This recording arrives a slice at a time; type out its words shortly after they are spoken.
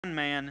one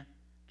man,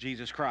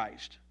 Jesus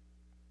Christ.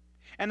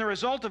 And the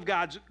result of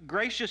God's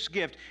gracious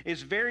gift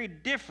is very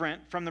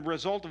different from the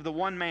result of the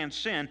one man's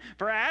sin.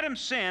 For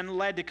Adam's sin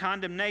led to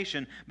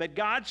condemnation, but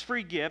God's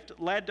free gift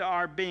led to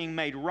our being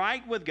made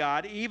right with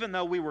God, even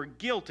though we were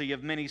guilty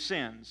of many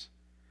sins.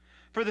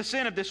 For the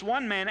sin of this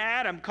one man,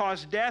 Adam,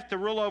 caused death to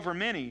rule over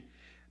many.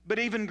 But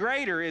even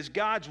greater is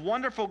God's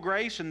wonderful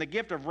grace and the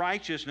gift of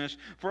righteousness.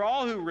 For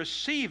all who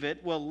receive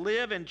it will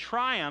live in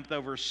triumph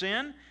over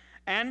sin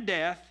and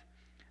death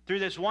through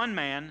this one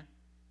man,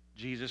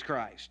 Jesus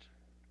Christ.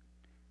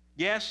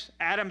 Yes,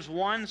 Adam's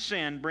one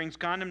sin brings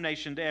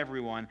condemnation to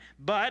everyone,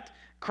 but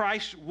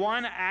Christ's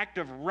one act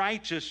of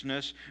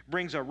righteousness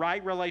brings a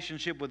right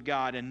relationship with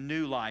God and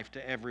new life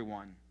to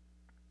everyone.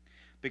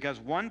 Because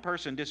one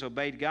person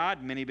disobeyed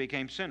God, many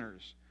became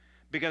sinners.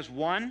 Because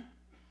one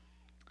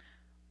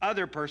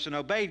other person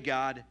obeyed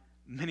God,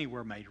 many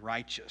were made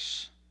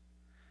righteous.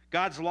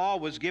 God's law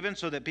was given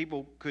so that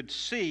people could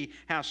see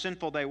how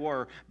sinful they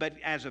were. But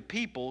as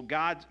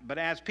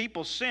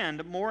people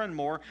sinned more and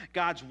more,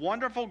 God's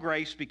wonderful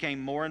grace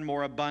became more and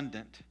more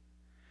abundant.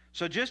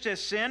 So just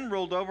as sin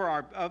ruled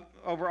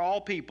over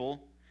all people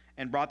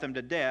and brought them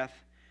to death,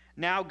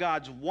 now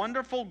God's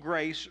wonderful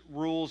grace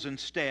rules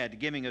instead,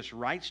 giving us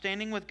right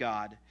standing with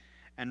God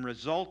and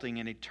resulting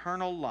in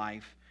eternal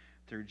life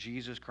through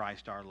Jesus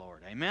Christ our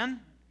Lord. Amen?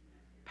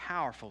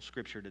 Powerful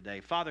Scripture today.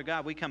 Father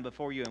God, we come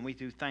before you and we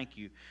do thank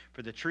you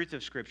for the truth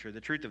of Scripture,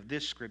 the truth of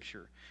this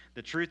Scripture,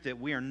 the truth that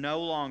we are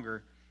no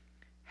longer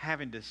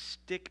having to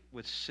stick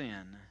with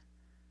sin,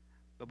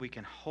 but we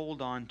can hold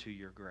on to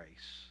your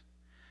grace.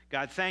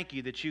 God, thank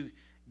you that you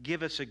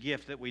give us a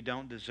gift that we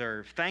don't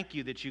deserve. Thank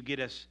you that you get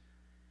us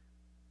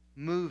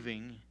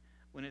moving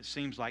when it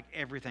seems like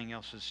everything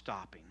else is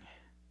stopping.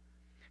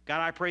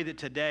 God, I pray that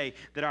today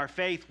that our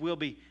faith will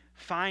be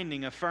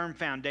finding a firm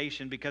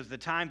foundation, because the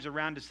times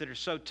around us that are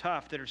so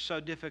tough, that are so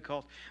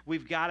difficult,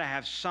 we've got to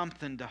have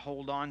something to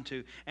hold on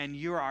to, and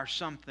you're our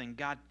something.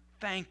 God,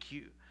 thank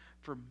you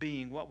for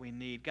being what we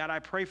need. God, I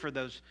pray for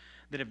those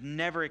that have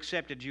never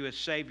accepted you as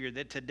Savior,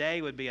 that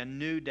today would be a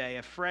new day,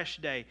 a fresh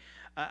day,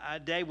 a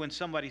day when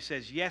somebody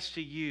says yes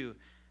to you.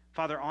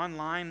 Father,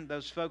 online,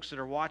 those folks that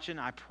are watching,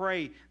 I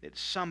pray that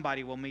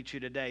somebody will meet you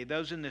today.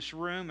 Those in this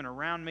room and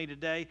around me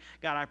today,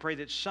 God, I pray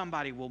that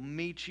somebody will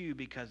meet you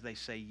because they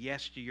say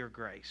yes to your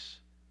grace.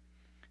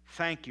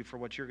 Thank you for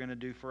what you're going to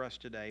do for us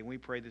today. And we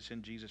pray this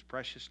in Jesus'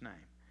 precious name.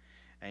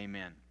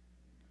 Amen.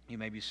 You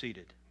may be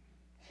seated.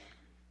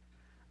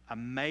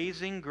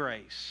 Amazing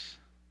grace.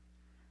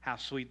 How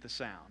sweet the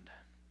sound.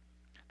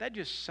 That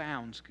just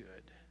sounds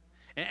good.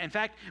 In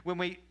fact, when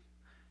we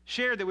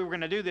shared that we were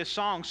going to do this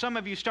song, some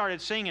of you started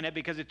singing it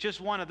because it's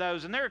just one of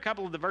those, and there are a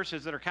couple of the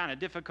verses that are kind of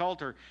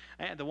difficult, or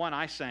the one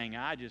I sang,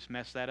 I just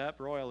messed that up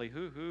royally.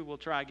 We'll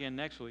try again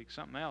next week,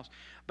 something else.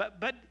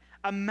 But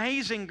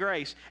amazing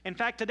grace. In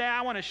fact, today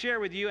I want to share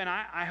with you, and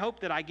I hope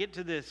that I get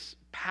to this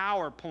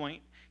PowerPoint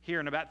here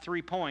in about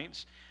 3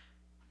 points,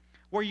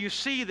 where you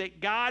see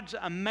that God's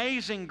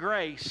amazing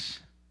grace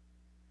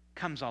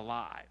comes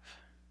alive.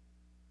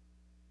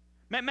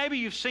 Maybe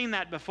you've seen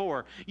that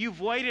before.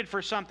 You've waited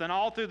for something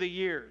all through the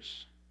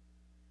years,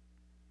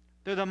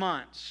 through the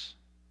months,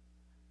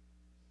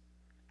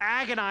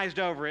 agonized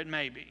over it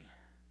maybe,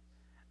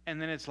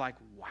 and then it's like,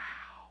 wow.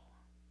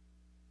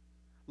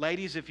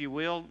 Ladies, if you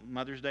will,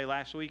 Mother's Day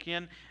last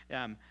weekend,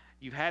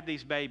 you've had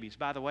these babies.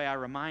 By the way, I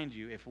remind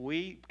you, if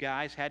we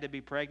guys had to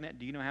be pregnant,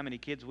 do you know how many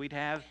kids we'd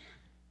have?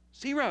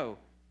 Zero.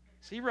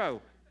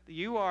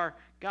 You are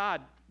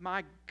God.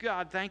 My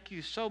God, thank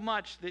you so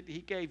much that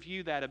He gave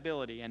you that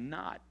ability and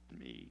not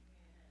me.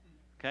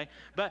 Okay?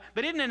 But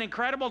isn't it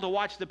incredible to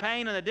watch the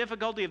pain and the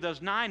difficulty of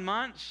those 9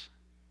 months?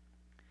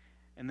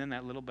 And then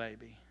that little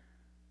baby.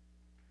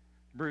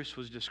 Bruce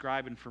was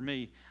describing for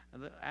me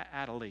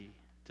Adelie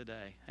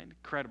today. An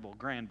incredible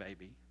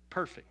grandbaby.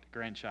 Perfect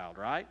grandchild,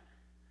 right?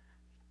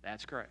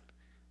 That's correct.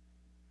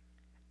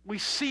 We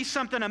see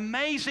something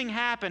amazing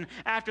happen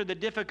after the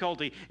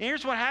difficulty. And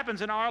here's what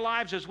happens in our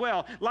lives as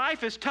well.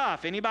 Life is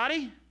tough.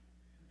 Anybody?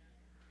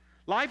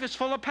 Life is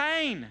full of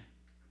pain.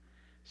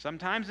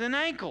 Sometimes in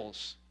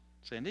ankles.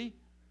 Cindy?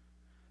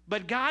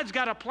 But God's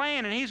got a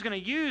plan, and He's going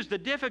to use the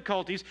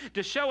difficulties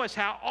to show us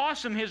how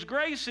awesome His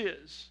grace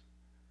is.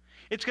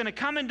 It's going to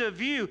come into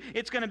view.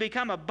 It's going to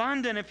become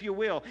abundant, if you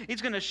will.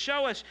 It's going to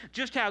show us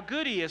just how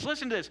good He is.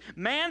 Listen to this.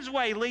 Man's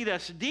way leads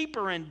us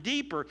deeper and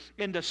deeper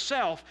into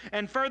self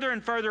and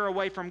further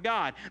away from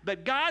God.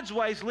 But God's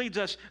ways leads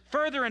us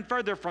further and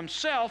further from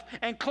self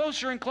and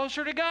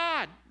closer to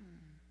God.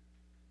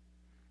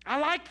 I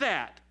like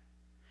that.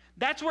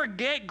 That's where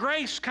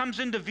grace comes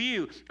into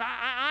view.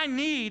 I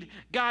need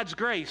God's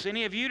grace.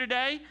 Any of you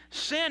today?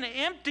 Sin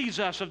empties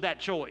us of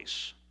that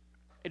choice.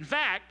 In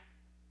fact,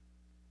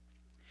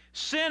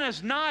 sin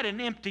is not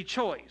an empty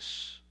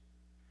choice.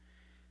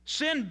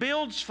 Sin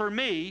builds for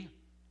me,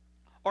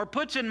 or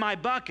puts in my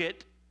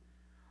bucket,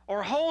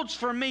 or holds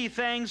for me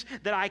things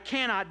that I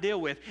cannot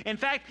deal with. In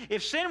fact,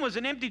 if sin was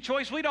an empty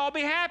choice, we'd all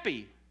be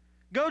happy.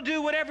 Go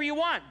do whatever you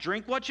want.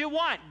 Drink what you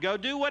want. Go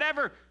do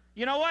whatever.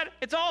 You know what?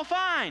 It's all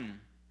fine.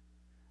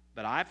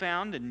 But I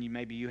found, and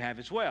maybe you have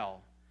as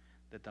well,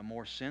 that the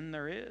more sin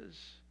there is,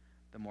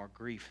 the more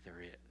grief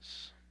there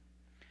is.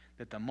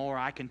 That the more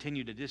I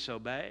continue to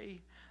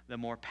disobey, the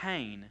more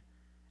pain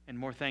and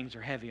more things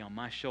are heavy on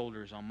my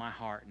shoulders, on my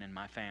heart, and in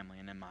my family,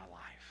 and in my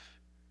life.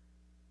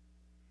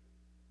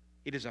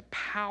 It is a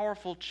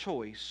powerful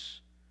choice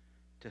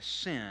to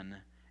sin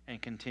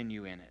and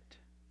continue in it.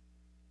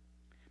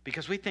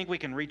 Because we think we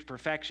can reach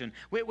perfection.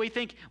 We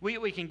think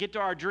we can get to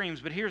our dreams,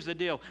 but here's the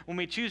deal. When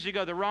we choose to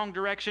go the wrong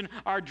direction,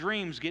 our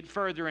dreams get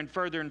further and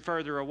further and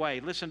further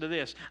away. Listen to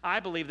this. I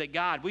believe that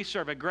God, we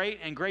serve a great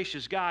and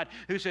gracious God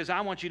who says,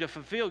 I want you to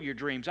fulfill your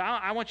dreams.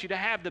 I want you to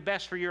have the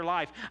best for your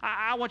life.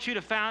 I want you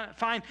to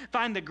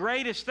find the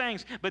greatest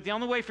things. But the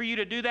only way for you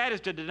to do that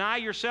is to deny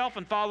yourself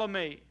and follow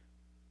me.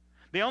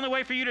 The only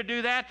way for you to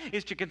do that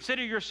is to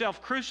consider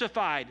yourself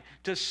crucified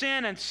to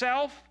sin and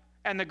self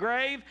and the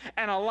grave,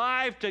 and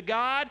alive to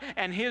God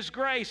and His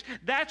grace.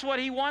 That's what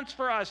He wants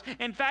for us.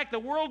 In fact, the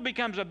world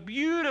becomes a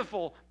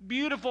beautiful,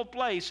 beautiful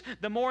place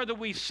the more that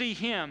we see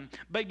Him.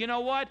 But you know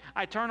what?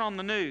 I turn on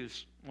the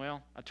news.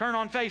 Well, I turn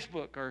on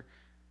Facebook or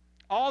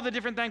all the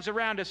different things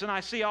around us, and I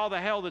see all the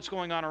hell that's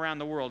going on around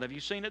the world. Have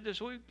you seen it this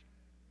week?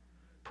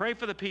 Pray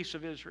for the peace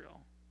of Israel.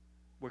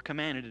 We're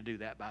commanded to do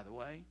that, by the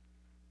way.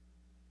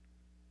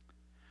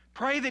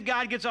 Pray that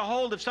God gets a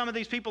hold of some of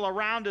these people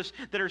around us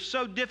that are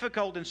so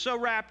difficult and so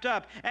wrapped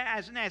up.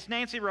 As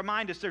Nancy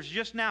reminded us, there's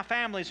just now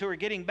families who are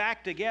getting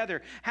back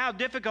together. How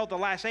difficult the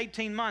last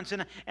 18 months.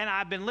 And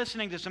I've been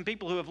listening to some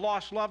people who have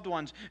lost loved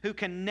ones who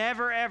can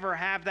never, ever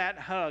have that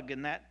hug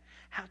and that.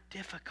 How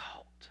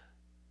difficult.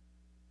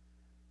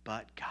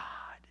 But God,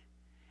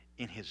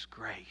 in His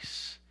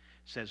grace,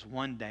 says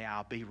one day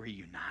I'll be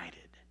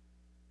reunited.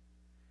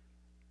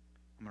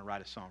 I'm going to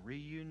write a song.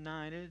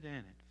 Reunited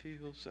and it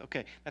feels...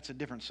 Okay, that's a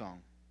different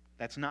song.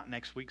 That's not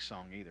next week's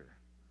song either.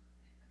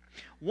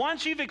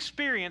 Once you've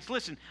experienced,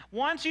 listen,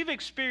 once you've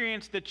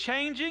experienced the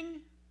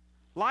changing,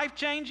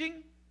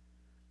 life-changing,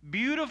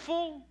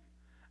 beautiful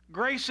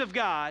grace of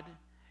God,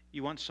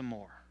 you want some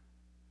more.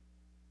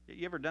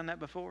 You ever done that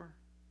before?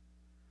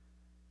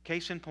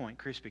 Case in point,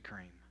 Krispy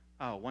Kreme.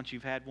 Oh, once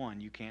you've had one,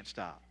 you can't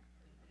stop.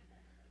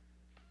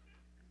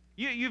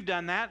 You've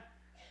done that.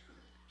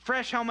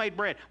 Fresh homemade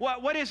bread.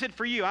 What is it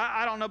for you?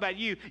 I don't know about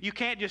you. You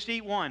can't just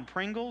eat one.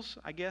 Pringles,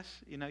 I guess.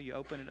 You know, you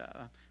open it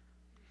up.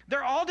 There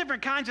are all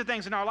different kinds of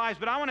things in our lives,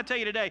 but I want to tell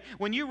you today,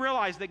 when you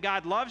realize that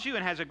God loves you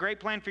and has a great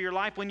plan for your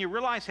life, when you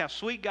realize how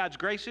sweet God's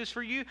grace is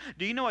for you,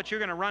 do you know what you're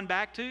going to run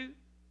back to?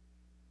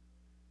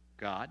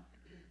 God.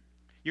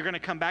 You're going to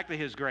come back to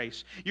His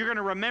grace. You're going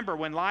to remember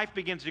when life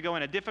begins to go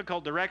in a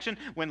difficult direction,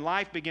 when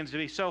life begins to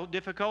be so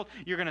difficult,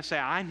 you're going to say,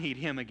 I need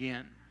Him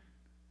again.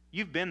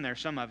 You've been there,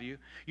 some of you.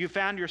 You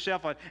found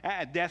yourself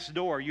at death's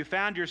door. You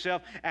found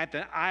yourself at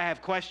the I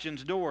have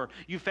questions door.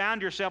 You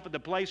found yourself at the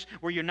place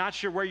where you're not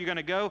sure where you're going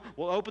to go.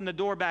 Well, open the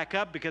door back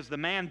up because the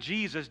man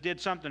Jesus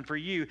did something for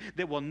you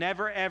that will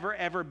never, ever,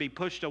 ever be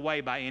pushed away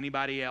by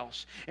anybody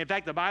else. In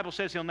fact, the Bible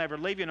says He'll never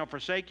leave you nor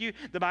forsake you.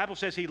 The Bible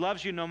says He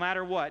loves you no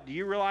matter what. Do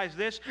you realize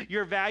this?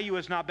 Your value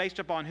is not based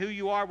upon who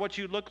you are, what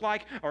you look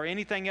like, or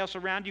anything else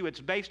around you.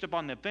 It's based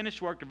upon the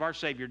finished work of our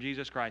Savior,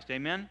 Jesus Christ.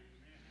 Amen?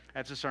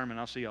 That's a sermon.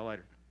 I'll see y'all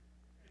later.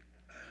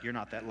 You're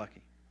not that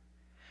lucky.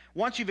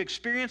 Once you've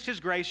experienced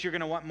His grace, you're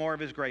going to want more of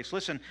His grace.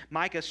 Listen,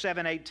 Micah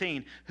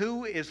 7:18.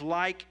 Who is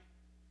like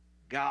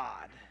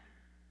God?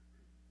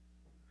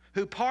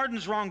 Who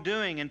pardons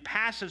wrongdoing and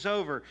passes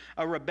over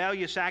a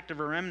rebellious act of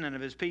a remnant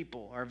of His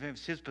people, or of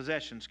His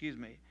possession, excuse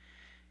me.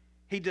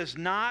 He does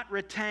not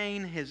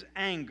retain His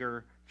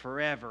anger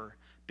forever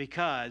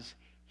because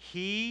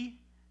He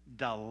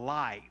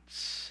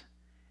delights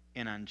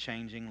in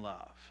unchanging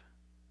love.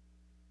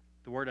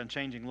 The word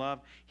unchanging love,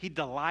 He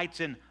delights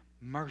in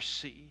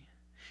mercy.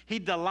 He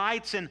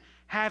delights in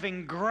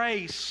having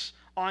grace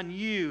on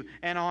you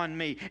and on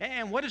me.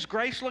 And what does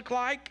grace look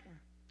like?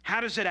 How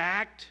does it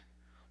act?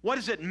 What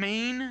does it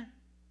mean?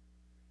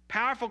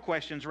 Powerful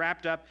questions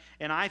wrapped up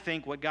in, I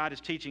think, what God is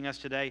teaching us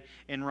today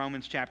in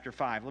Romans chapter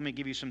 5. Let me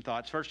give you some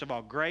thoughts. First of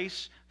all,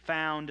 grace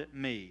found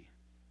me.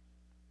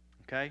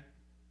 Okay?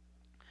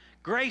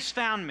 Grace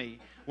found me.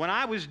 When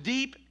I was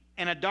deep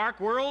in a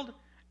dark world,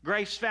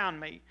 grace found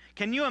me.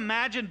 Can you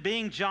imagine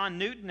being John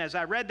Newton? As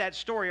I read that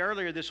story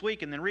earlier this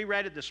week and then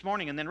reread it this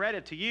morning and then read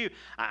it to you,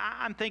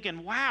 I'm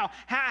thinking, wow,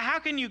 how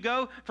can you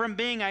go from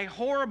being a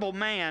horrible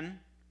man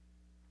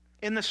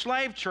in the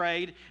slave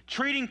trade,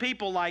 treating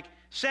people like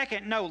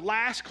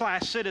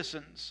last-class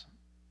citizens,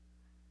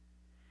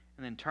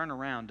 and then turn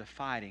around to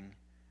fighting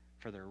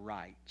for their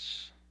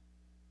rights?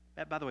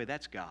 That, by the way,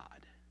 that's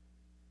God.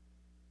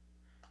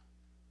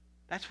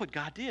 That's what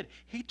God did.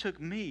 He took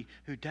me,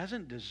 who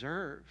doesn't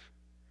deserve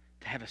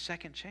to have a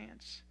second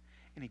chance,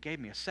 and He gave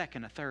me a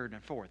second, a third,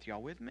 and a fourth.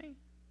 Y'all with me?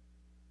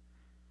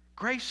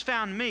 Grace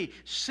found me.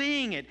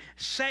 Seeing it,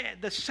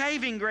 the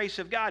saving grace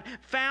of God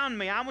found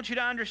me. I want you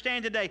to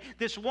understand today,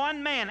 this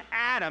one man,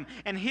 Adam,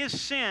 and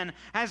his sin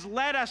has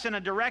led us in a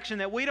direction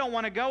that we don't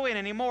want to go in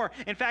anymore.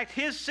 In fact,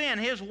 his sin,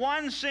 his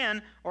one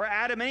sin, or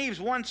Adam and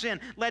Eve's one sin,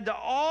 led to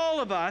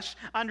all of us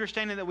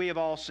understanding that we have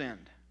all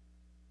sinned.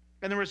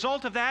 And the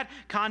result of that,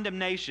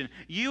 condemnation.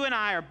 You and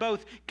I are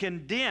both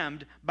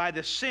condemned by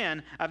the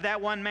sin of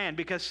that one man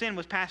because sin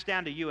was passed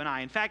down to you and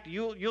I. In fact,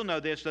 you'll know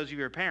this, those of you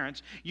who are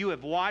parents. You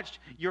have watched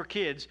your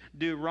kids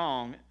do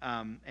wrong,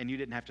 and you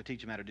didn't have to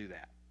teach them how to do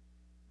that.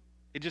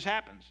 It just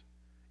happens.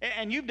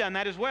 And you've done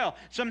that as well.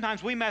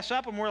 Sometimes we mess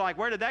up and we're like,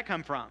 where did that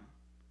come from?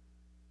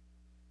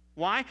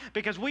 Why?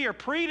 Because we are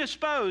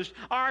predisposed.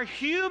 Our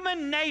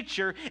human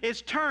nature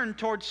is turned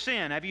towards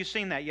sin. Have you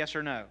seen that, yes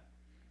or no?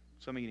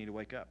 Some of you need to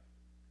wake up.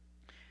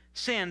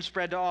 Sin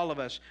spread to all of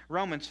us.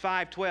 Romans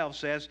 5:12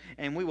 says,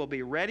 and we will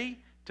be ready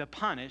to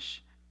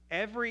punish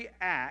every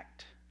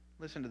act,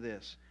 listen to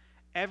this,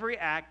 every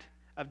act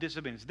of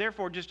disobedience.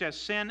 Therefore, just as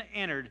sin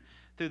entered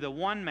through the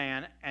one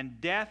man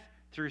and death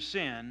through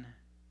sin,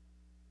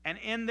 and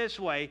in this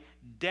way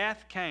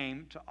death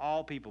came to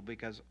all people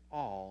because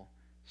all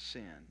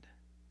sinned.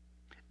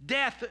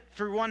 Death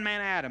through one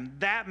man, Adam,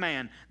 that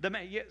man.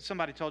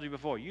 Somebody told you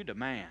before, you the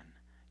man.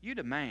 You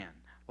the man.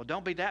 Well,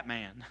 don't be that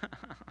man.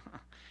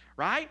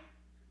 Right?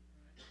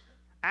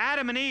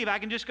 Adam and Eve, I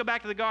can just go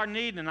back to the Garden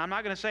of Eden, and I'm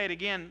not going to say it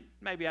again.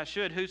 Maybe I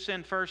should. Who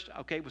sinned first?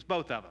 Okay, it was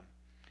both of them.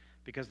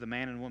 Because the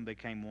man and woman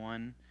became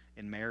one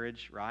in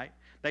marriage, right?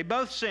 They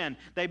both sinned.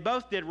 They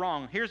both did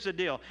wrong. Here's the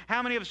deal.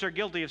 How many of us are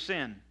guilty of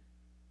sin?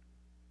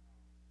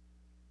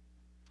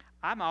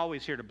 I'm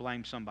always here to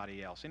blame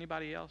somebody else.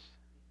 Anybody else?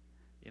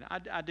 You know,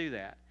 I do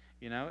that.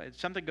 You know, if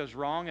something goes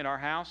wrong at our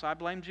house, I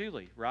blame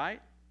Julie,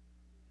 right?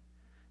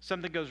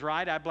 Something goes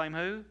right, I blame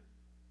who?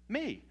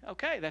 Me.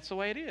 Okay, that's the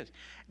way it is.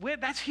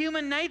 That's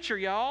human nature,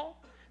 y'all.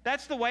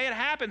 That's the way it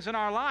happens in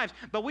our lives.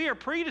 But we are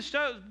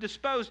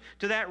predisposed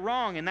to that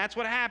wrong, and that's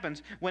what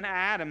happens when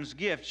Adam's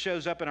gift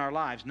shows up in our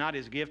lives, not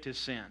his gift, his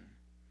sin.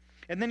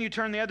 And then you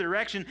turn the other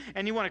direction,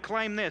 and you want to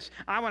claim this.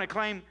 I want to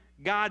claim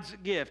God's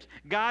gift.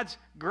 God's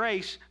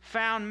grace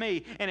found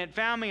me, and it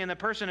found me in the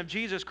person of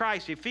Jesus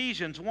Christ.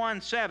 Ephesians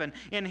 1:7.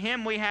 In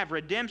him we have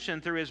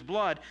redemption through his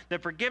blood, the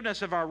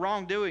forgiveness of our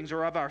wrongdoings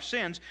or of our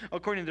sins,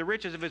 according to the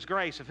riches of his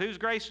grace. Of whose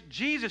grace?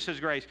 Jesus'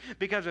 grace.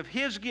 Because of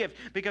his gift,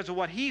 because of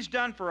what he's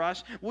done for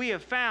us, we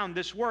have found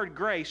this word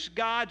grace,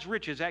 God's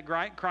riches at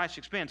Christ's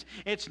expense.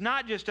 It's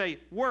not just a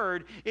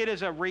word, it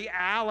is a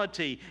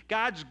reality.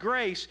 God's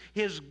grace,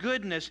 his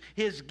goodness,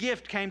 his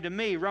gift came to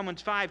me.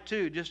 Romans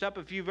 5:2, just up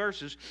a few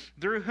verses.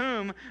 Through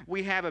whom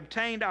we have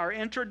obtained our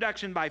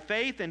introduction by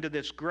faith into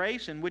this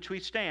grace in which we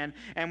stand,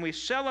 and we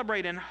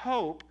celebrate in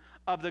hope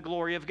of the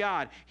glory of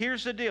God.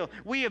 Here's the deal.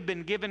 We have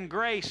been given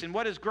grace, and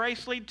what does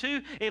grace lead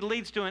to? It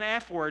leads to an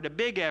F word, a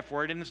big F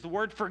word, and it's the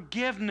word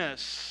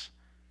forgiveness.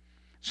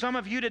 Some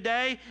of you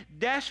today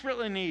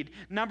desperately need,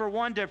 number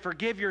one, to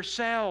forgive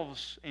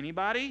yourselves.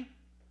 Anybody?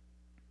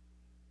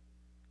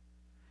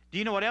 Do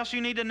you know what else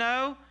you need to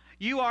know?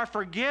 You are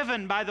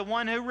forgiven by the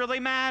one who really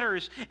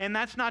matters. And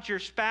that's not your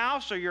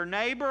spouse or your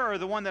neighbor or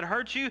the one that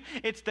hurt you.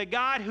 It's the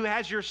God who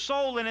has your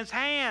soul in his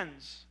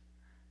hands.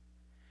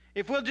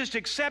 If we'll just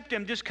accept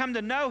him, just come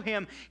to know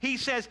him, he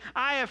says,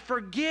 I have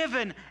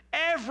forgiven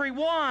every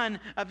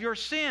one of your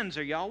sins.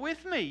 Are y'all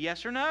with me?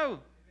 Yes or no?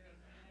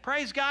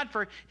 Praise God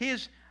for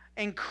his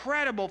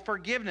incredible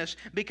forgiveness,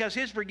 because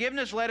his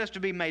forgiveness led us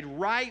to be made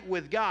right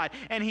with God.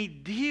 And he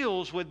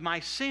deals with my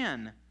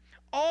sin.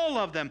 All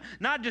of them,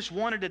 not just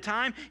one at a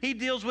time. He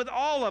deals with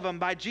all of them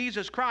by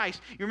Jesus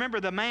Christ. You remember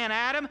the man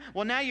Adam?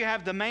 Well, now you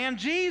have the man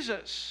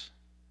Jesus.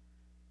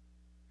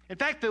 In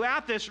fact,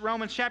 throughout this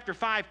Romans chapter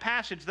 5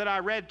 passage that I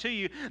read to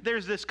you,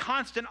 there's this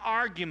constant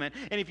argument.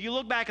 And if you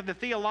look back at the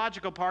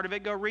theological part of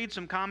it, go read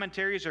some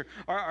commentaries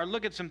or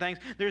look at some things.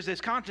 There's this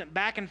constant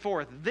back and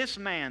forth. This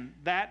man,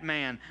 that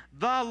man,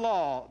 the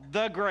law,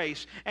 the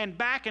grace, and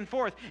back and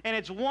forth. And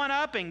it's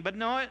one-upping, but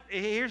no,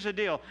 here's the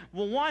deal.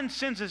 Well, one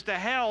sends us to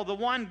hell, the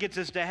one gets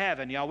us to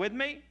heaven. Y'all with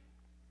me?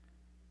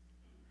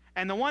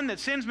 And the one that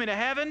sends me to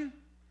heaven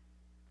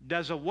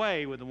does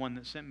away with the one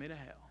that sent me to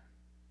hell.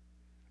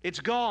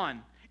 It's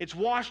gone. It's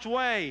washed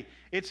away.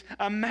 It's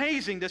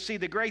amazing to see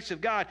the grace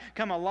of God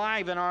come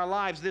alive in our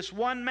lives. This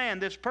one man,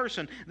 this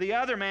person, the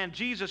other man,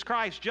 Jesus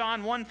Christ,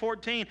 John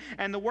 1:14,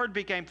 and the Word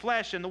became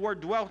flesh, and the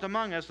Word dwelt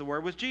among us. The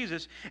Word was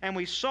Jesus. And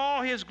we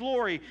saw his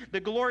glory, the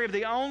glory of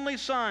the only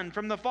Son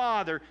from the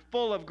Father,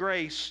 full of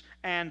grace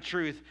and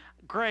truth.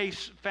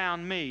 Grace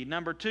found me.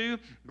 Number two,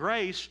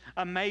 grace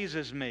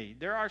amazes me.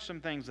 There are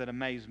some things that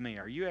amaze me.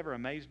 Are you ever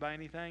amazed by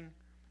anything?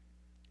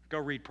 Go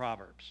read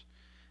Proverbs.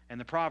 And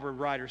the proverb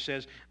writer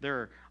says there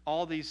are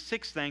all these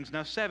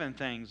 7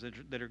 things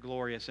that are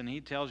glorious. And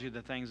he tells you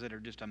the things that are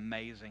just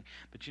amazing.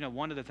 But you know,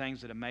 one of the things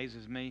that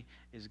amazes me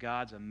is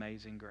God's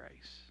amazing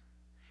grace.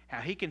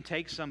 How he can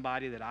take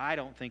somebody that I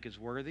don't think is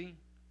worthy.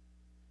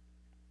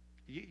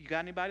 You got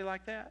anybody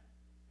like that?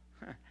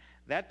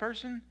 That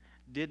person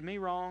did me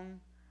wrong.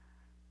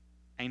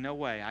 Ain't no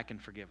way I can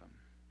forgive him.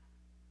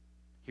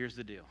 Here's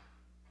the deal.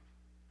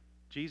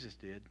 Jesus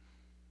did.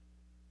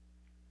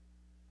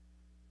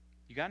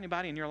 You got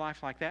anybody in your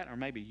life like that? Or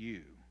maybe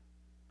you.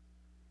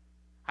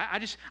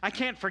 I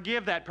can't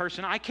forgive that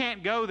person. I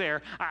can't go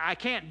there. I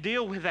can't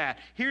deal with that.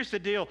 Here's the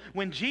deal.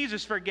 When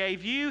Jesus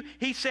forgave you,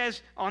 he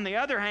says, on the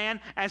other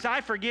hand, as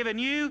I've forgiven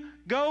you,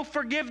 go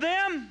forgive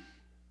them.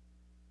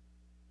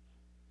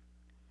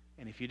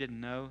 if you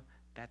didn't know,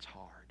 that's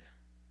hard.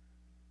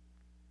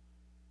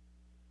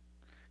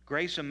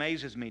 Grace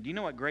amazes me. Do you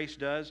know what grace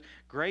does?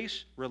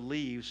 Grace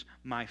relieves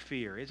my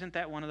fear. Isn't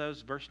that one of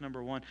those? Verse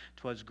number 1.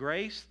 'Twas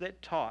grace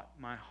that taught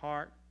my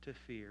heart to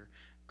fear.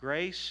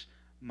 Grace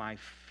my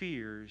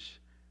fears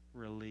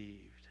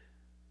relieved.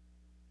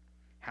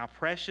 How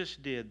precious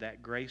did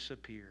that grace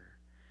appear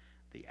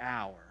the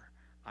hour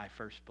I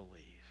first believed.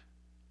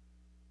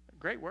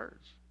 Great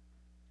words.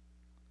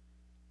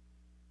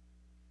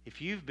 If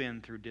you've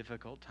been through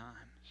difficult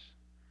times,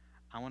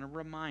 I want to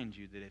remind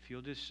you that if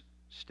you'll just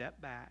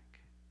step back,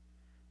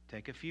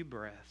 take a few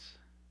breaths,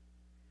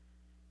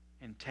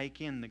 and take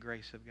in the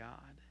grace of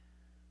God,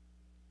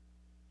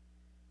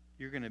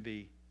 you're going to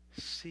be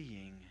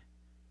seeing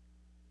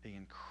the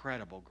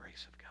incredible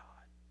grace of God.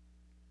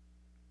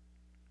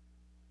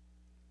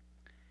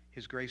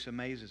 His grace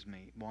amazes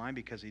me. Why?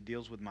 Because He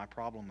deals with my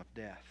problem of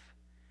death.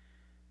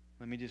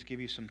 Let me just give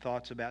you some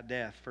thoughts about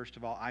death. First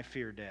of all, I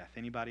fear death.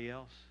 Anybody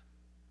else?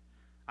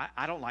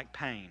 I don't like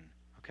pain,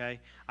 okay?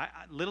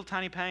 Little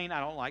tiny pain, I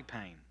don't like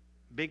pain.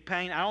 Big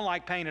pain, I don't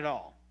like pain at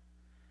all.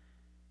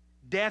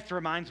 Death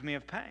reminds me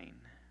of pain.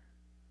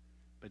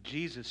 But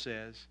Jesus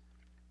says,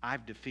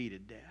 I've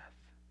defeated death.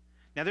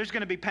 Now, there's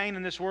going to be pain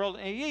in this world.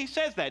 He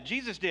says that.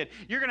 Jesus did.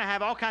 You're going to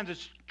have all kinds of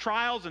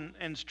trials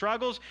and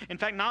struggles. In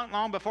fact, not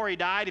long before He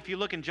died, if you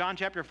look in John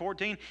chapter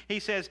 14, He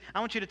says,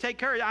 I want you to take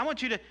courage. I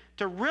want you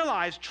to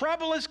realize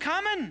trouble is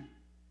coming.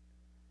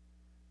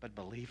 But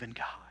believe in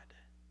God.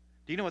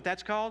 Do you know what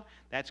that's called?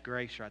 That's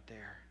grace right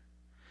there.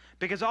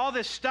 Because all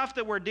this stuff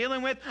that we're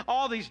dealing with,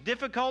 all these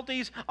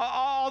difficulties,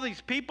 all these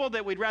people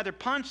that we'd rather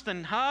punch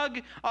than hug,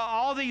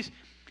 all these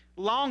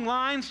long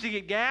lines to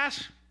get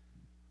gas,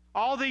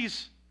 all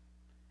these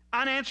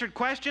unanswered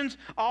questions,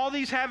 all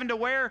these having to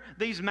wear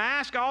these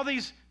masks, all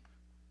these...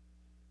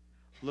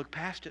 Look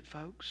past it,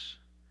 folks,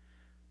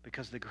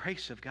 because the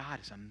grace of God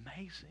is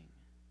amazing.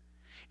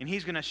 And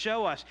He's going to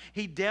show us.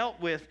 He dealt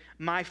with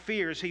my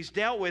fears. He's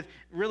dealt with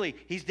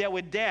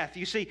death.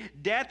 You see,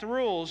 death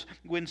rules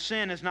when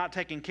sin is not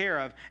taken care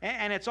of.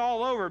 And it's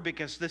all over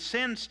because the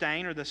sin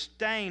stain, or the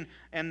stain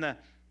and the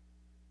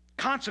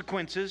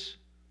consequences,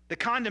 the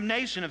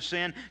condemnation of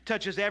sin,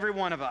 touches every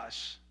one of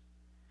us.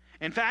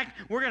 In fact,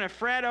 we're going to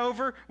fret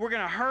over, we're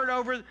going to hurt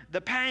over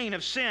the pain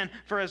of sin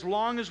for as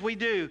long as we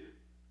do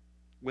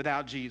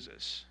without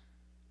Jesus.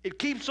 It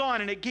keeps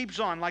on and it keeps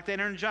on like that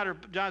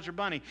Energizer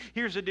bunny.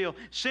 Here's the deal.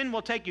 Sin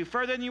will take you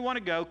further than you want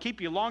to go, keep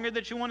you longer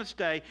than you want to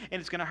stay, and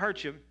it's going to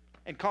hurt you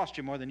and cost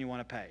you more than you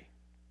want to pay.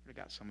 I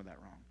got some of that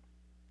wrong.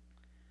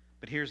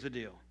 But here's the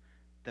deal.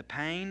 The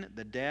pain,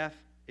 the death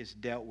is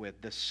dealt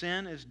with. The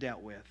sin is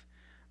dealt with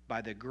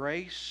by the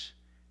grace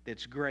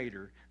that's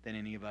greater than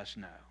any of us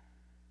know.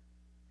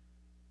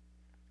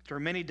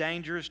 Through many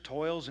dangers,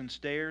 toils, and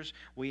snares,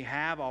 we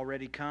have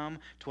already come.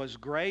 'Twas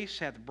grace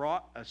hath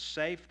brought us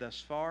safe thus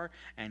far,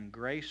 and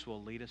grace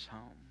will lead us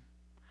home.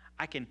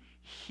 I can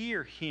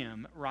hear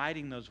him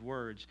writing those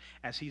words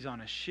as he's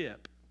on a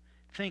ship,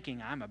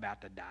 thinking, I'm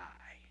about to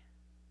die.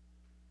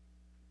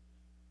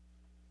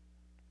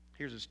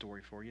 Here's a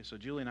story for you. So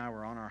Julie and I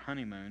were on our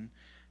honeymoon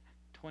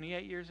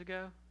 28 years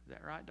ago. Is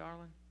that right,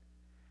 darling?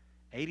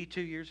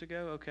 82 years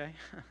ago? Okay.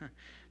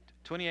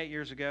 28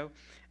 years ago,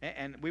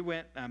 and we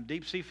went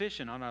deep sea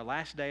fishing on our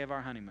last day of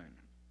our honeymoon.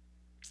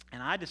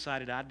 And I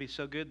decided I'd be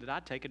so good that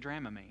I'd take a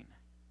Dramamine.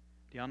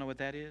 Do y'all know what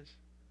that is?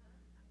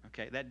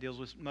 Okay, that deals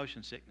with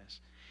motion sickness.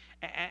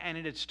 And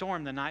it had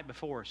stormed the night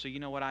before, so you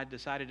know what I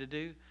decided to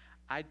do?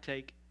 I'd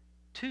take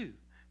 2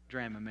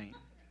 Dramamine.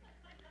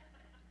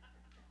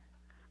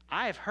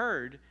 I have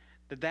heard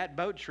that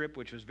boat trip,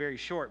 which was very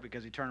short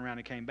because he turned around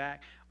and came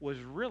back, was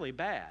really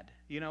bad.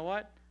 You know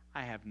what?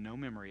 I have no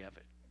memory of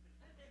it.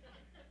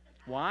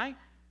 Why?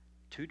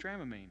 2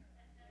 Dramamine.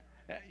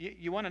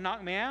 You want to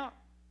knock me out?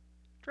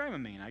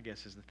 Dramamine, I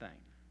guess, is the thing.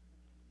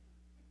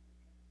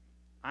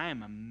 I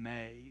am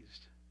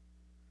amazed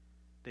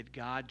that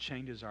God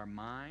changes our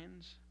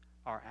minds,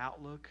 our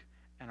outlook,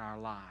 and our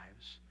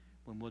lives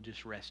when we'll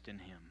just rest in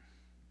Him.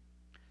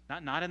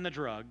 Not in the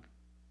drug,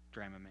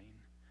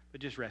 Dramamine, but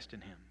just rest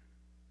in Him.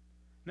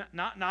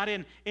 Not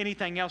in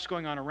anything else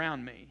going on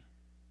around me.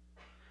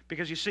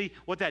 Because you see,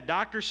 what that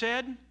doctor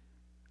said,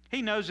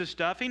 he knows his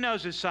stuff. He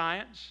knows his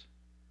science.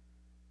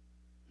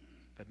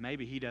 But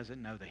maybe he doesn't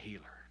know the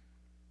healer.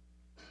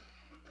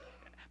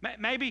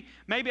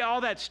 Maybe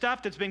all that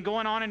stuff that's been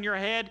going on in your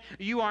head,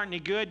 you aren't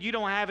any good. You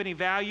don't have any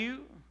value.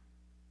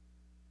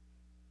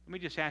 Let me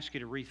just ask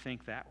you to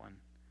rethink that one.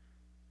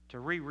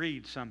 To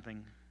reread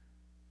something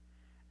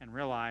and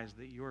realize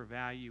that your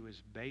value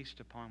is based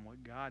upon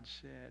what God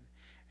said.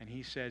 And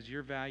He says,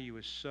 your value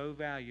is so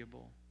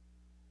valuable.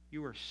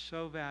 You are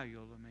so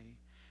valuable to me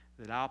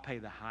that I'll pay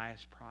the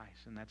highest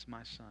price, and that's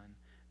my Son,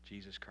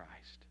 Jesus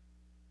Christ.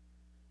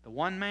 The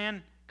one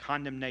man,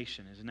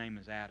 condemnation. His name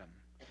is Adam.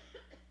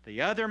 The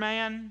other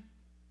man,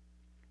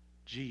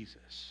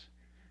 Jesus.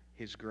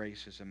 His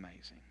grace is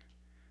amazing.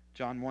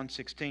 John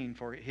 1:16,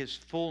 for His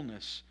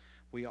fullness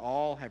we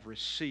all have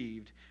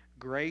received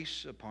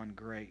Grace upon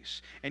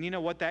grace. And you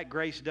know what that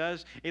grace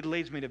does? It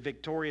leads me to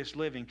victorious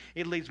living.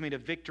 It leads me to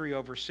victory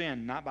over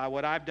sin, not by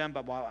what I've done,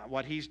 but by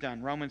what He's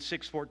done. Romans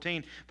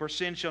 6:14, for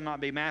sin shall not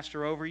be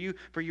master over you,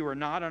 for you are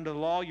not under the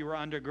law, you are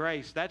under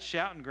grace. That's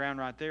shouting ground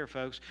right there,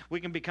 folks.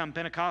 We can become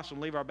Pentecostal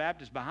and leave our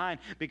Baptist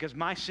behind because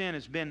my sin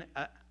has been,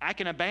 I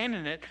can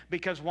abandon it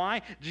because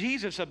why?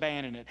 Jesus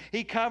abandoned it.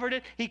 He covered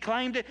it, He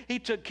claimed it, He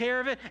took care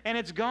of it, and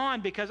it's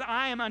gone because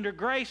I am under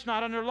grace,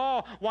 not under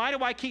law. Why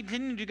do I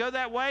continue to go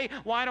that way?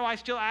 Why do I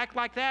still act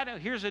like that?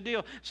 Here's the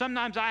deal.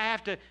 Sometimes I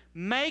have to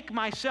make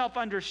myself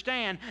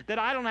understand that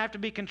I don't have to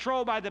be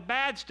controlled by the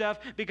bad stuff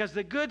because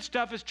the good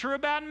stuff is true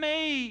about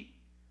me.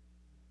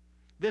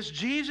 This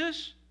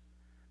Jesus,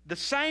 the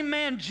same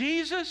man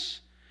Jesus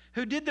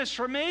who did this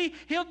for me,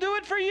 He'll do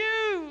it for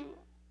you.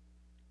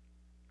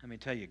 Let me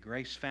tell you,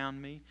 grace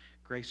found me.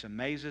 Grace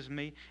amazes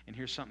me. And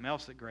here's something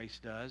else that grace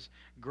does.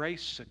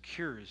 Grace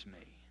secures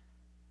me.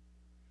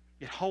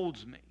 It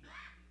holds me.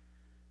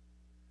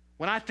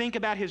 When I think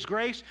about His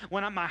grace,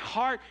 when my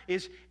heart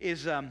is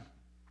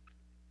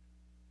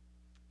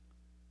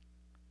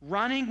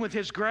running with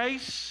His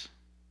grace,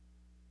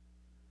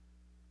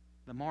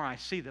 the more I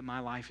see that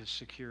my life is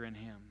secure in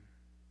Him.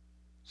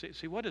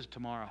 See, what does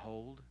tomorrow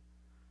hold?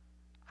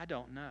 I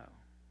don't know.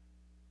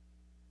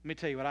 Let me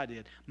tell you what I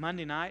did.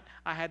 Monday night,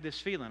 I had this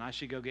feeling I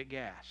should go get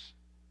gas.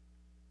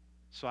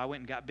 So I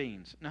went and got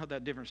beans. No,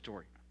 that's a different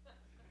story.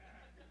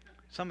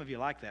 Some of you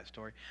like that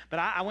story. But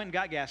I went and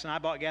got gas, and I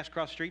bought gas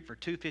across the street for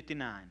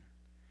 $2.59.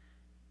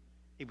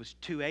 It was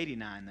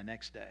 $2.89 the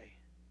next day.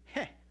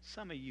 Hey,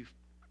 some of you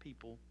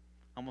people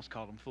almost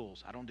called them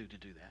fools. I don't do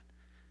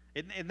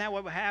that. Isn't that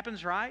what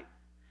happens, right?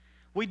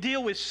 We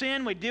deal with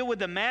sin, we deal with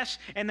the mess,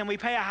 and then we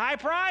pay a high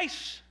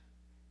price.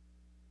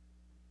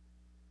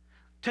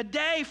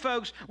 Today,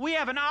 folks, we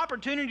have an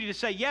opportunity to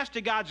say yes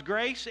to God's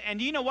grace, and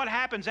do you know what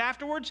happens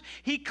afterwards?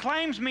 He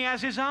claims me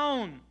as His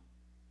own.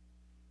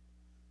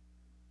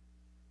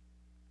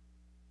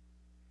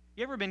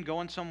 You ever been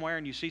going somewhere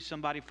and you see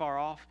somebody far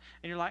off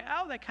and you're like,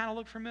 oh, they kind of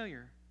look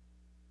familiar.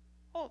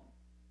 Oh,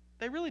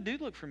 they really do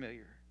look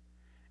familiar.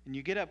 And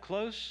you get up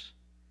close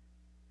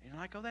and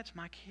you're like, oh, that's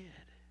my kid.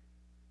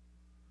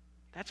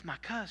 That's my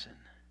cousin.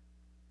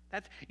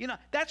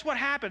 That's what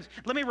happens.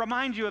 Let me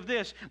remind you of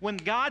this. When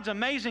God's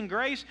amazing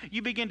grace,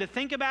 you begin to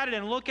think about it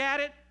and look at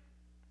it.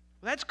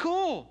 Well, that's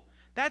cool.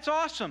 That's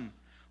awesome.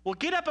 Well,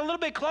 get up a little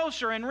bit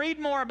closer and read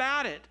more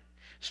about it.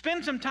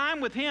 Spend some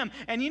time with Him.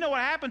 And you know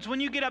what happens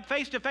when you get up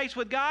face to face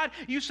with God?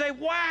 You say,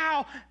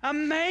 wow,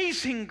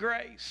 amazing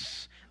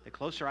grace. The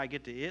closer I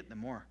get to it, the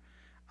more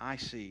I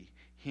see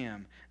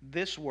Him.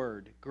 This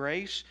word,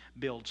 grace,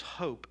 builds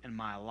hope in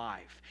my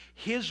life.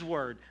 His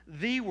word,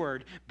 the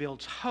word,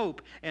 builds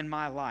hope in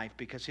my life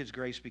because His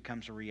grace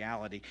becomes a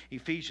reality.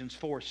 Ephesians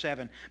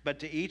 4:7. But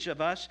to each of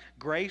us,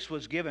 grace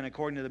was given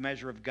according to the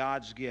measure of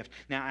God's gift.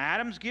 Now,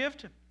 Adam's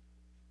gift,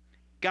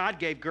 God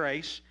gave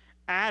grace.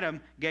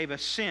 Adam gave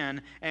us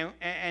sin,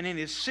 and in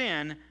his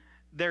sin,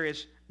 there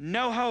is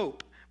no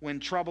hope when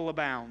trouble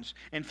abounds.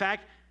 In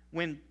fact,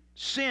 when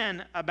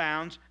sin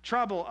abounds,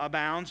 trouble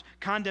abounds,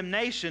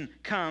 condemnation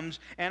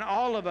comes, and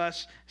all of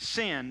us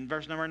sin.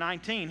 Verse number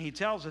 19, he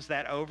tells us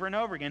that over and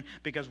over again,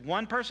 because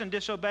one person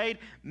disobeyed,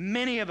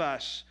 many of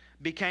us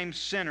became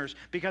sinners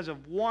because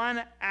of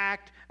one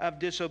act of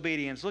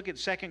disobedience. Look at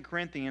 2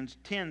 Corinthians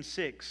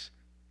 10:6.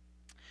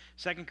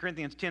 2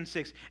 Corinthians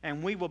 10:6,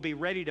 and we will be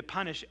ready to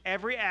punish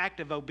every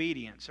act of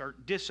obedience or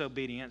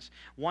disobedience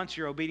once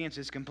your obedience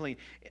is complete.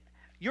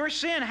 Your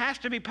sin has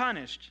to be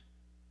punished.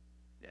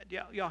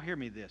 Y'all hear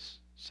me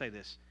say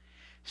this.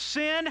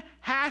 Sin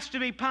has to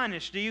be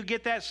punished. Do you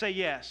get that? Say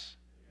yes.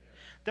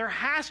 There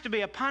has to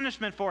be a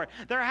punishment for it.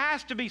 There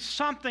has to be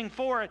something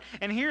for it.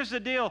 And here's the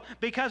deal.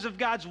 Because of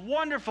God's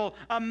wonderful,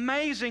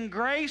 amazing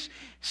grace,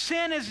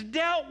 sin is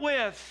dealt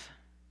with.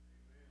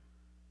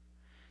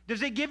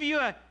 Does it give you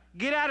a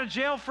get out of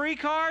jail free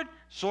card?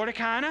 Sort of,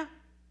 kind of.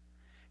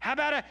 How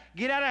about a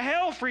get out of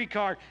hell free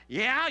card?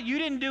 Yeah, you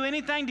didn't do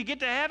anything to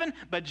get to heaven,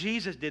 but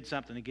Jesus did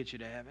something to get you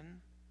to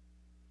heaven.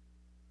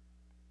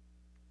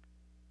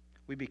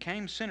 We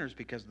became sinners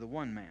because of the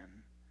one man.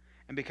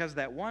 And because of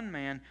that one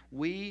man,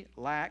 we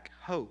lack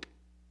hope.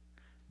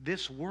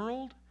 This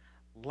world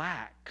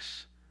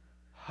lacks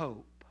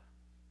hope.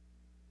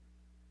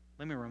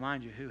 Let me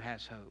remind you who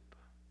has hope.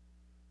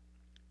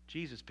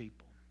 Jesus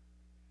people.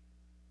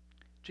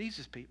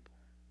 Jesus people.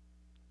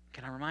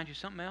 Can I remind you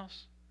something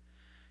else?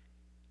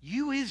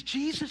 You is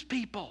Jesus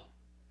people.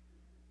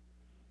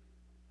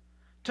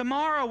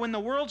 Tomorrow when the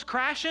world's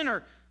crashing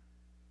or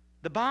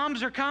the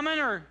bombs are coming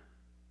or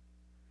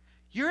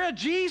you're a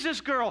Jesus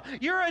girl.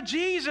 You're a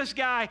Jesus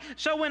guy.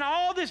 So when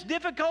all this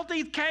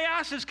difficulty,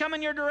 chaos is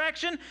coming your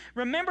direction,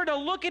 remember to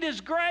look at His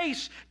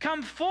grace.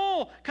 Come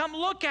full. Come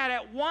look at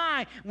it.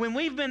 Why? When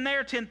we've been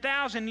there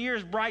 10,000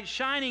 years, bright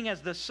shining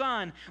as the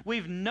sun,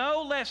 we've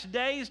no less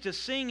days to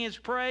sing His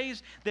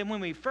praise than when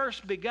we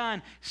first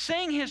begun.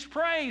 Sing His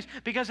praise,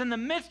 because in the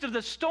midst of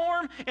the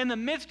storm, in the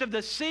midst of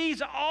the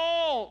seas,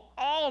 all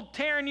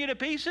tearing you to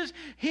pieces,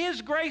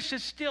 His grace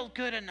is still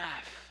good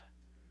enough.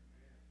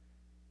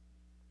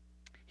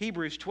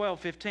 Hebrews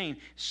 12:15,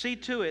 see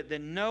to it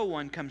that no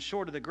one comes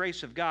short of the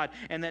grace of God,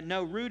 and that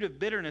no root of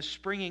bitterness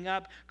springing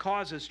up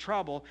causes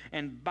trouble,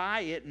 and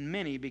by it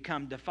many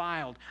become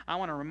defiled. I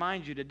want to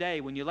remind you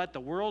today, when you let the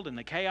world and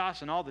the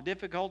chaos and all the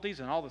difficulties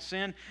and all the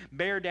sin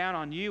bear down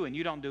on you and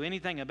you don't do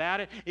anything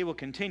about it, it will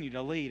continue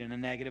to lead in a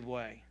negative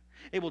way.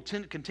 It will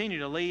continue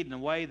to lead in a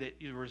way that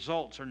the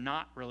results are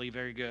not really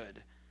very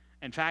good.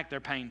 In fact, they're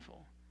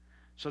painful.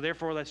 So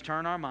therefore, let's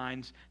turn our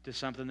minds to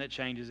something that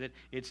changes it.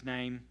 Its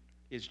name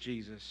is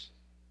Jesus.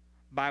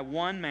 By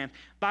one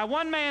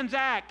man's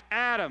act,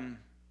 Adam,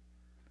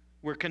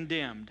 we're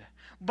condemned.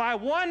 By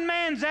one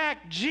man's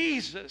act,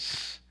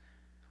 Jesus,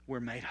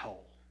 we're made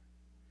whole.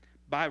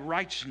 By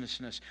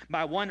righteousness,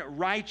 by one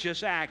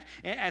righteous act.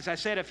 As I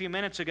said a few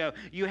minutes ago,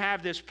 you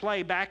have this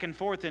play back and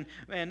forth in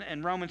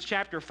Romans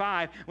chapter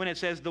 5 when it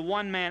says the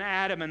one man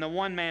Adam and the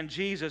one man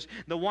Jesus,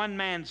 the one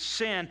man's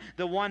sin,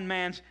 the one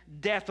man's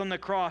death on the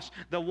cross,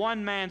 the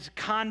one man's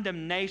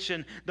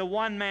condemnation, the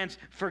one man's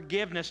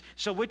forgiveness.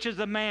 So which is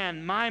the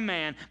man? My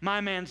man.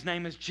 My man's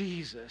name is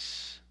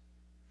Jesus.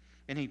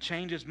 And He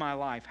changes my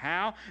life.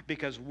 How?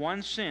 Because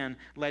one sin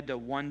led to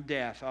one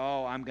death.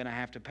 Oh, I'm going to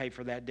have to pay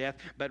for that death.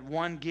 But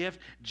one gift,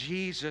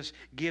 Jesus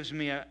gives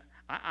me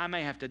I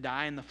may have to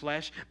die in the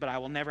flesh, but I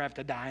will never have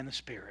to die in the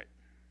spirit.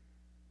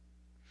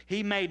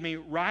 He made me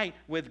right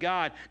with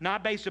God,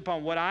 not based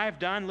upon what I've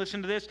done.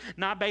 Listen to this.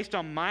 Not based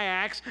on my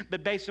acts,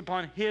 but based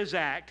upon His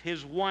act,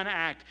 His one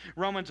act.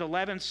 Romans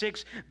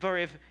 11:6, for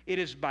if it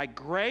is by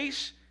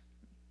grace,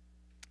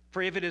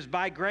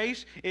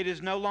 it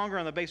is no longer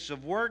on the basis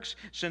of works,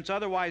 since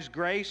otherwise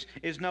grace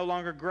is no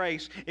longer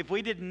grace. If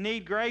we didn't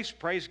need grace,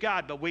 praise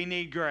God, but we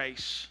need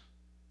grace.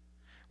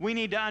 We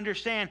need to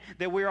understand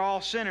that we're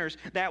all sinners.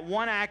 That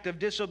one act of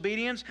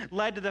disobedience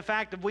led to the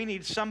fact that we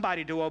need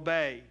somebody to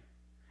obey.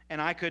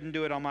 And I couldn't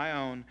do it on my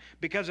own.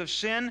 Because of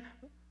sin,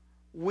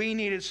 we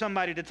needed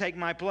somebody to take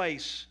my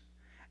place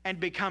and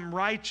become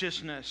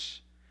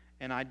righteousness.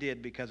 And I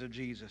did because of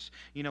Jesus.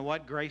 You know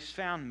what? Grace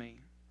found me.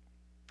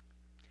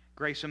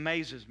 Grace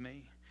amazes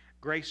me.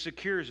 Grace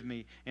secures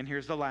me. And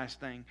here's the last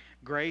thing.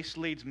 Grace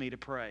leads me to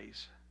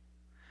praise.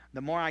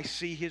 The more I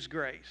see His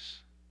grace,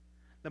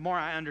 the more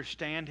I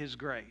understand His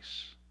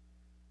grace.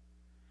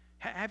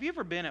 Have you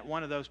ever been at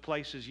one of those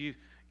places you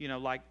know,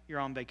 like you're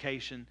on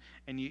vacation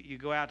and you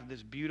go out to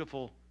this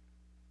beautiful,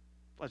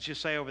 let's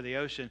just say over the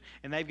ocean,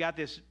 and they've got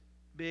this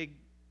big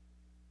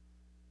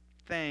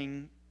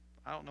thing,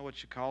 I don't know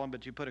what you call them,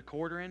 but you put a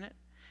quarter in it,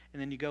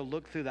 and then you go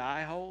look through the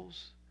eye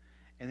holes,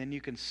 and then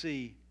you can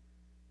see,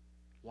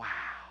 wow.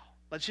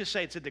 Let's just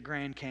say it's at the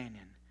Grand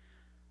Canyon.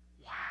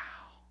 Wow.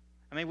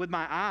 I mean, with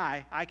my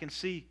eye, I can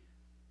see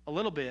a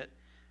little bit,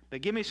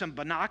 but give me some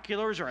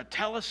binoculars or a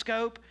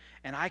telescope,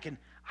 and I can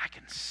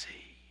see.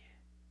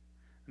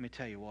 Let me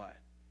tell you what.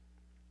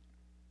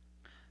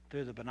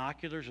 Through the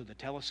binoculars or the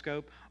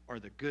telescope or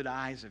the good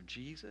eyes of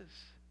Jesus,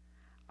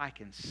 I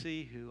can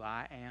see who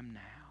I am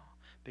now,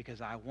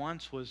 because I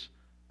once was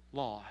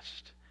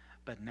lost,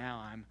 but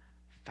now I'm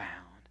found.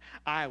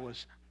 I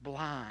was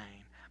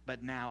blind,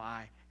 but now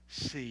I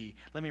see.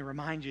 Let me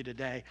remind you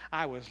today,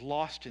 I was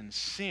lost in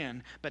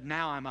sin, but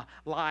now I'm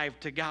alive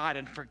to God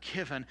and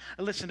forgiven.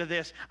 Listen to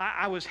this.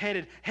 I was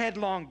headed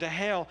headlong to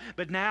hell,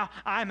 but now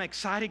I'm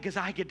excited because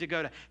I get to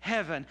go to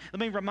heaven. Let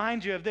me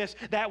remind you of this.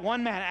 That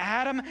one man,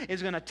 Adam,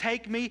 is going to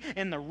take me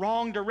in the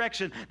wrong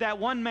direction. That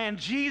one man,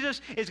 Jesus,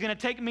 is going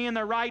to take me in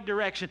the right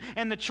direction.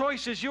 And the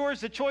choice is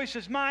yours. The choice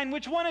is mine.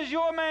 Which one is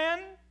your man?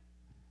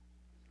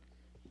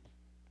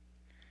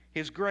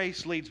 His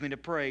grace leads me to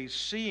praise.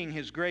 Seeing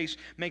His grace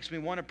makes me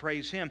want to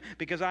praise Him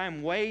because I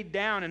am weighed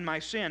down in my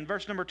sin.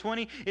 Verse number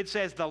 20, it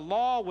says, the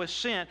law was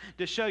sent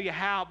to show you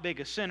how big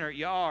a sinner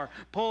you are.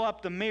 Pull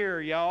up the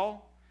mirror,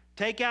 y'all.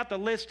 Take out the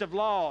list of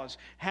laws.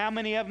 How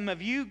many of them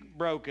have you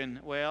broken?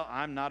 Well,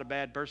 I'm not a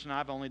bad person.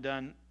 I've only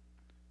done...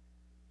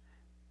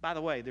 By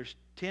the way, there's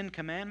 10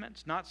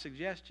 commandments, not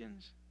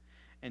suggestions.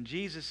 And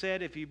Jesus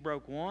said if you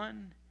broke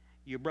one,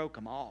 you broke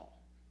them all.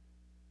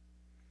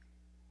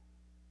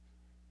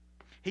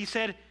 He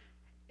said,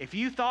 if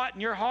you thought in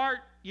your heart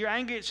you're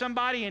angry at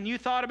somebody and you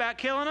thought about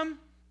killing them,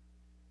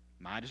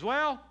 might as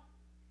well.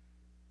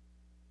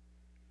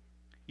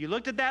 You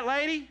looked at that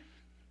lady,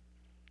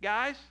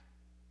 guys,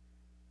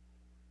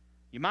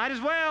 you might as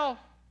well.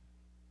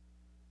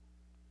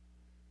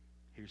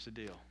 Here's the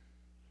deal.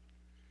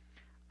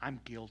 I'm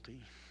guilty.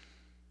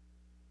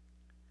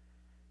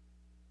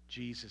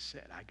 Jesus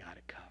said, I got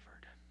it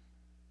covered.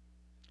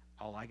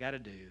 All I got to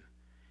do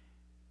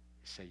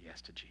is say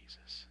yes to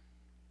Jesus.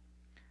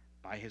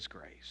 By His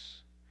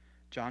grace.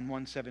 John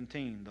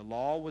 1:17, the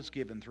law was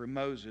given through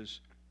Moses.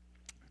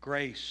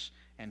 Grace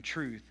and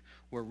truth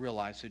were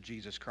realized through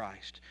Jesus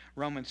Christ.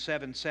 Romans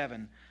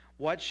 7:7,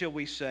 what shall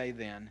we say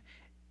then?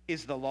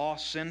 Is the law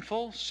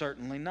sinful?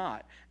 Certainly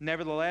not.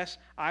 Nevertheless,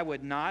 I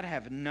would not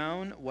have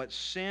known what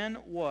sin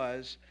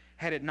was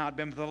had it not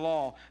been for the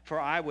law, for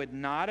I would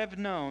not have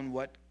known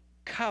what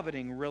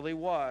coveting really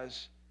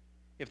was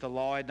if the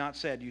law had not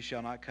said, you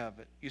shall not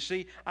covet. You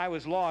see, I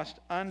was lost,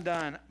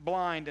 undone,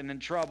 blind, and in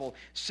trouble.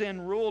 Sin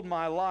ruled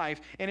my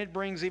life, and it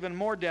brings even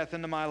more death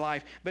into my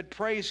life. But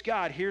praise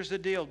God, here's the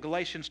deal.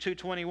 Galatians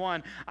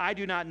 2:21, I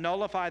do not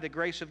nullify the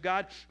grace of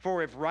God,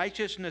 for if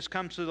righteousness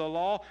comes through the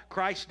law,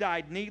 Christ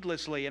died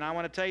needlessly. And I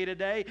want to tell you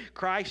today,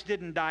 Christ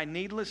didn't die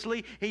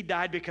needlessly. He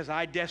died because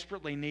I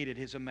desperately needed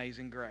His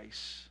amazing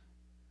grace.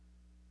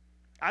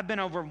 I've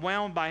been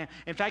overwhelmed by,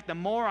 in fact, the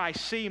more I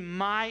see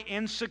my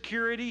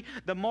insecurity,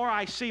 the more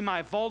I see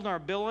my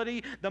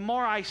vulnerability, the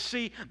more I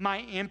see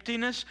my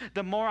emptiness,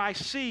 the more I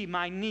see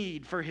my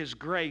need for His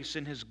grace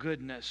and His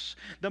goodness.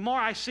 The more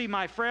I see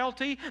my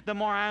frailty, the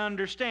more I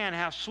understand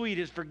how sweet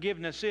His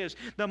forgiveness is.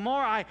 The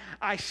more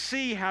I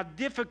see how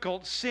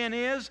difficult sin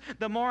is,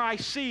 the more I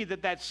see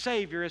that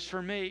Savior is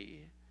for me.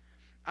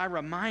 I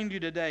remind you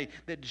today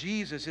that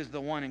Jesus is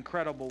the one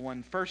incredible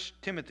one. 1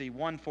 Timothy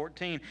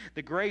 1:14,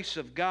 the grace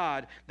of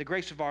God, the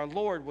grace of our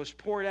Lord was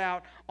poured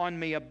out on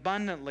me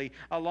abundantly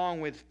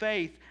along with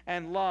faith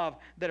and love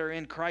that are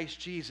in Christ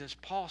Jesus.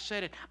 Paul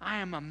said it, I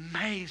am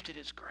amazed at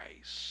His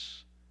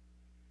grace.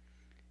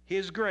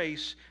 His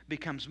grace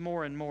becomes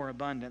more and more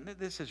abundant.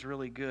 This is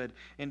really good.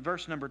 In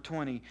verse number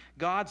 20,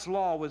 God's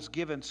law was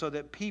given so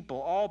that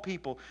all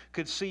people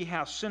could see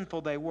how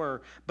sinful they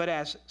were. But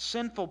as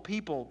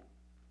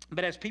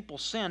people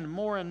sinned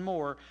more and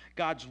more,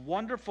 God's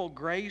wonderful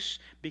grace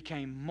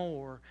became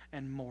more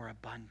and more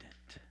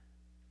abundant.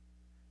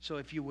 So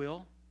if you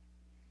will,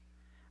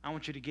 I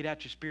want you to get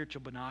out your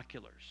spiritual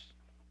binoculars.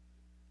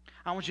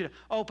 I want you to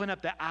open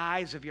up the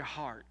eyes of your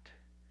heart,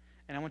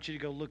 and I want you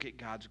to go look at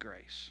God's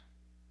grace.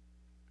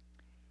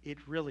 It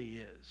really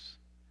is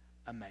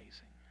amazing.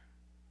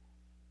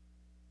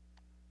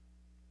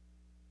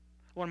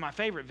 One of my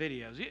favorite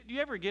videos. Do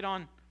you ever get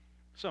on,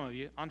 some of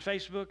you, on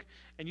Facebook,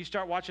 and you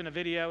start watching a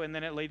video, and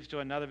then it leads to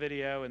another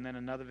video, and then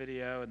another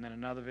video, and then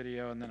another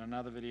video, and then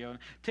another video. And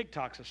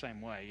TikTok's the same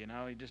way, you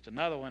know, just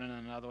another one and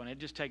another one. It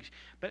just takes,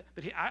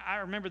 I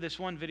remember this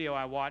one video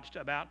I watched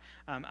about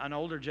an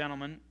older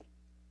gentleman,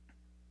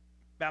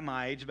 about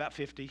my age, about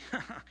 50,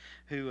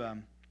 who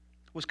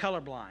was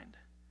colorblind.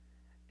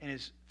 And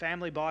his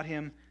family bought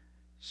him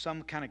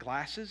some kind of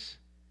glasses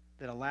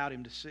that allowed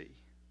him to see.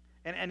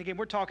 And again,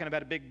 we're talking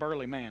about a big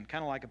burly man,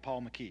 kind of like a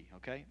Paul McKee,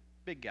 okay?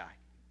 Big guy,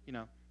 you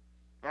know.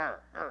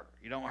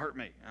 You don't hurt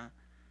me. Huh?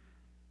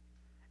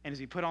 And as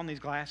he put on these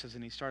glasses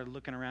and he started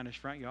looking around his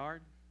front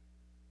yard,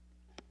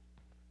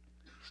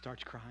 he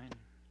starts crying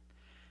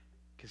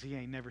because he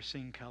ain't never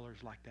seen colors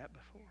like that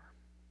before.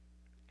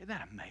 Isn't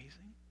that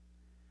amazing?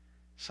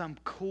 Some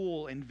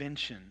cool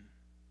invention.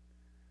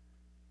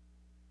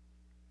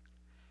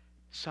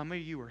 Some of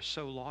you are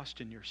so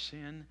lost in your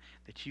sin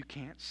that you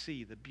can't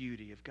see the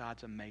beauty of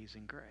God's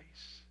amazing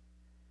grace.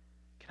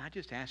 Can I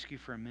just ask you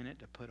for a minute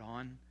to put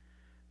on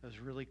those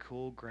really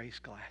cool grace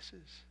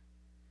glasses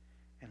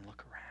and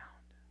look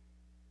around?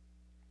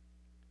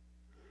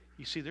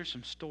 You see, there's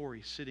some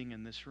stories sitting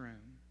in this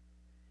room.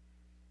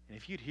 And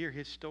if you'd hear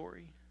his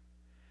story,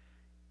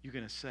 you're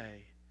going to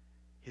say,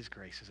 His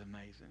grace is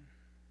amazing.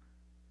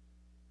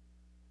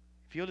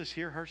 If you'll just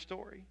hear her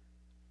story,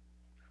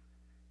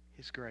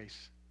 His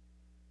grace,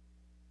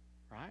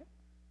 right?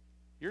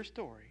 Your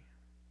story,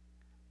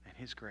 and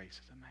His grace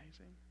is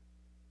amazing.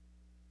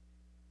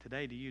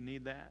 Today, do you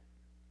need that?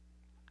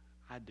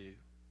 I do.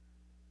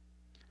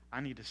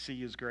 I need to see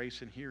His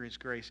grace and hear His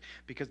grace,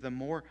 because the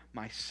more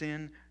my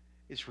sin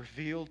is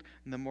revealed,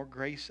 the more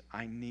grace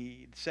I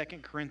need.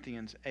 2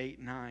 Corinthians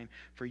 8:9,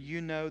 for you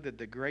know that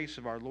the grace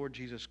of our Lord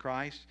Jesus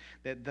Christ,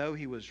 that though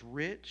He was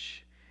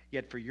rich,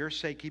 yet for your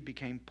sake He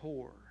became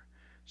poor,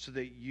 so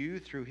that you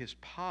through His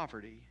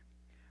poverty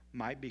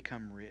might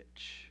become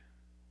rich.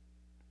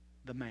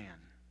 The man.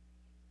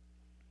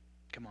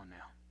 Come on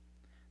now.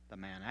 The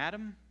man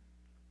Adam,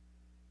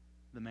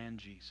 the man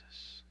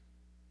Jesus.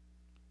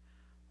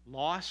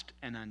 Lost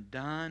and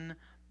undone,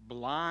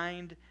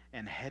 blind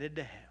and headed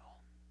to hell.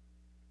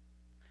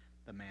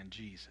 The man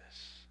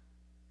Jesus.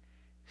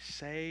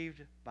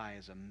 Saved by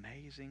His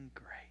amazing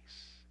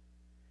grace.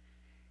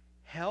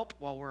 Help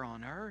while we're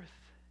on earth,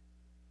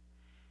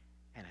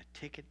 and a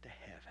ticket to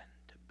heaven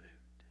to boot.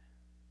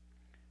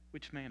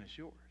 Which man is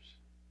yours?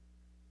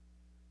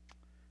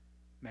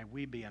 May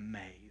we be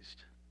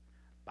amazed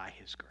by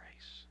His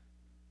grace.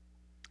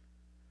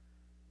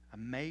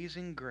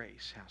 Amazing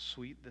grace, how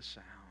sweet the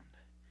sound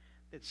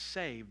that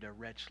saved a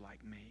wretch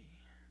like me.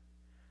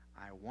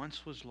 I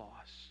once was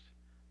lost,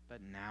 but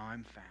now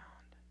I'm found.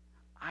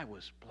 I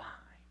was blind,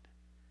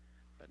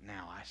 but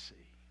now I see.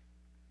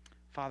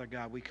 Father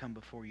God, we come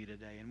before You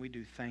today, and we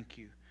do thank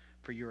You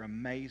for Your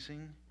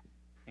amazing,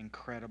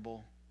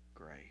 incredible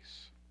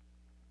grace.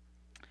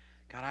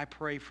 God, I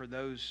pray for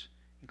those,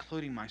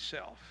 including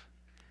myself,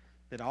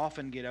 that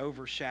often get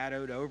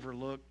overshadowed,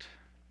 overlooked,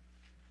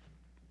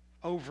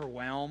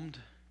 overwhelmed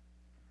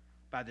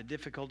by the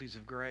difficulties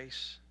of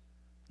grace.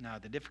 No,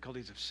 the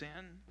difficulties of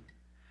sin.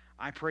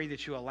 I pray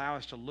that You allow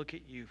us to look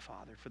at You,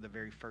 Father, for the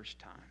very first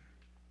time.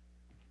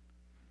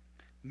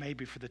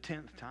 Maybe for the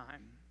 10th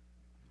time.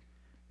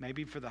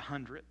 Maybe for the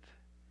 100th.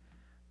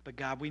 But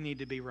God, we need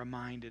to be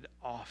reminded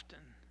often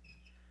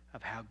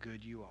of how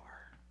good you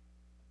are.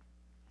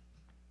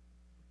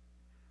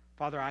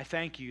 Father, I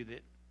thank you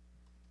that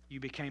you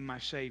became my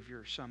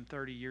Savior some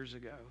 30 years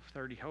ago.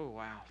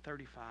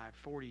 35,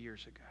 40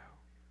 years ago.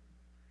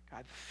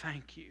 God,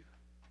 thank you.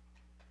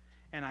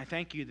 And I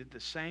thank you that the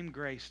same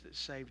grace that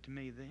saved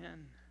me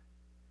then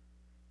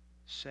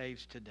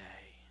saves today.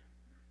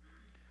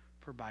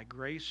 For by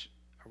grace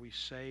are we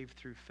saved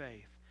through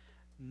faith,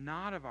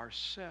 not of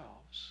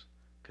ourselves,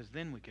 because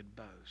then we could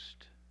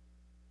boast.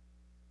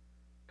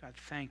 God,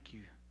 thank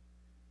you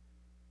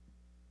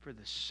for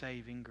the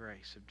saving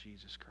grace of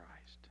Jesus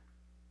Christ.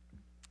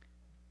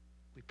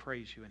 We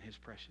praise you in his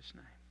precious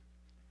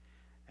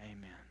name.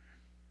 Amen.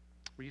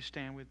 Will you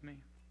stand with me?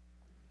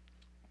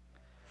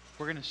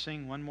 We're going to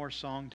sing one more song